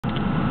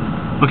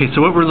Okay,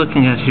 so what we're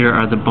looking at here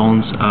are the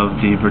bones of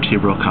the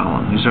vertebral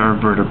column. These are our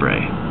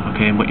vertebrae.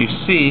 Okay, and what you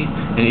see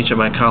in each of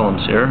my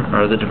columns here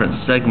are the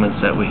different segments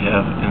that we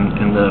have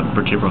in the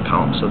vertebral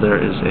column. So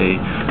there is a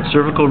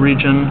cervical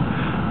region,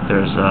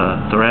 there's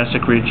a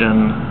thoracic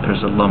region,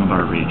 there's a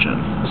lumbar region.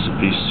 This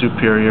would be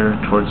superior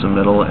towards the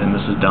middle, and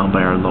this is down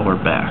by our lower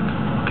back.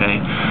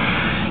 Okay.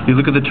 You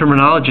look at the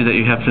terminology that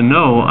you have to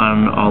know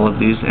on all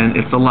of these, and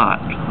it's a lot,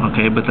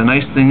 okay? But the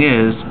nice thing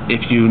is,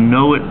 if you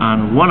know it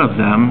on one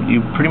of them, you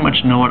pretty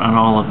much know it on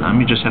all of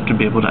them. You just have to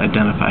be able to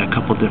identify a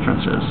couple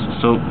differences.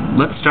 So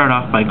let's start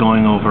off by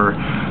going over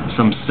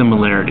some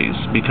similarities,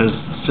 because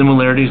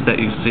similarities that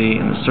you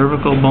see in the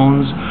cervical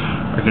bones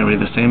are going to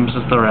be the same as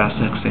the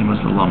thoracic, same as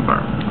the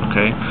lumbar,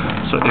 okay?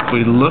 So if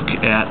we look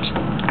at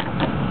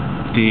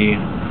the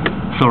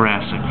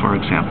thoracic, for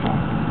example,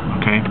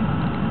 okay?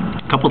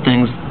 A couple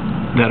things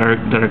that are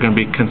going to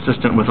be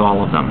consistent with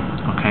all of them,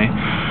 okay?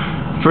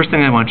 First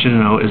thing I want you to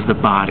know is the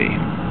body,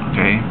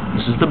 okay?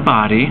 This is the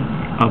body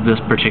of this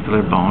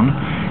particular bone.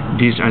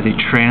 These are the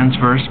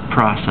transverse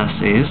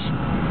processes.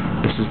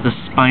 This is the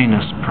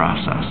spinous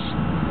process.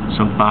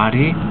 So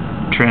body,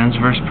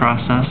 transverse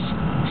process,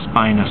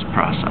 spinous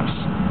process.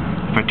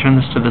 If I turn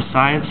this to the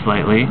side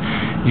slightly,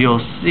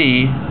 you'll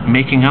see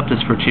making up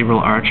this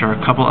vertebral arch are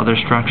a couple other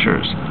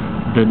structures.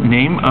 The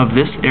name of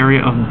this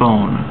area of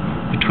bone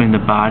between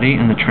the body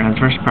and the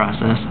transverse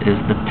process is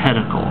the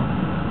pedicle.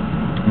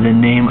 The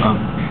name of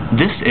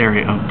this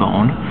area of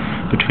bone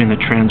between the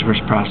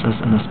transverse process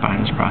and the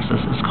spinous process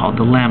is called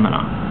the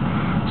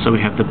lamina. So we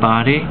have the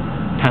body,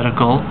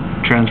 pedicle,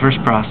 transverse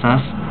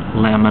process,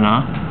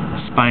 lamina,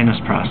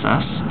 spinous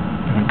process,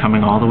 and then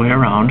coming all the way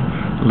around,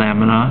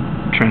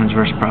 lamina,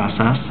 transverse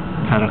process,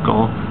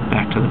 pedicle,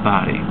 back to the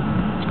body.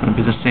 It's going to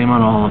be the same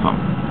on all of them.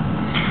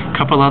 A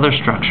couple other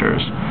structures.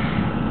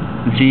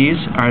 These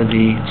are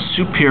the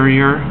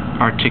superior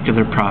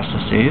articular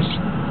processes.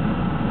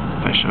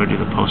 If I showed you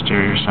the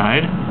posterior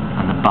side,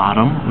 on the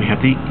bottom we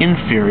have the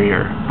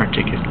inferior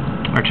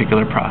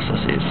articular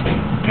processes.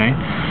 Okay,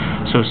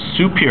 so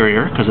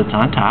superior because it's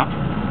on top,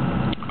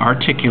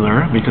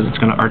 articular because it's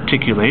going to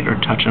articulate or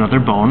touch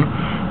another bone,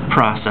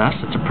 process,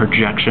 it's a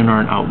projection or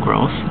an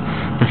outgrowth,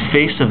 the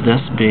face of this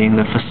being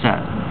the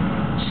facet.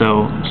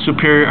 So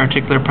superior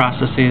articular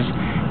processes,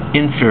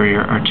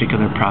 inferior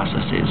articular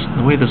processes.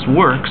 The way this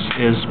works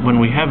is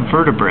when we have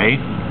vertebrae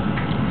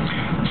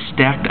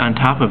stacked on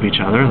top of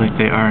each other, like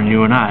they are in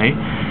you and I,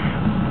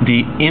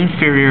 the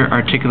inferior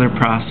articular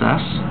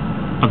process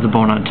of the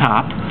bone on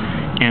top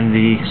and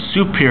the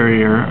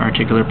superior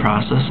articular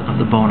process of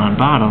the bone on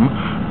bottom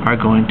are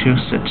going to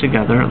sit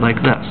together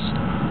like this,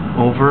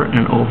 over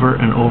and over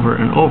and over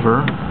and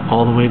over,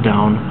 all the way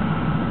down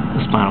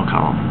the spinal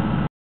column.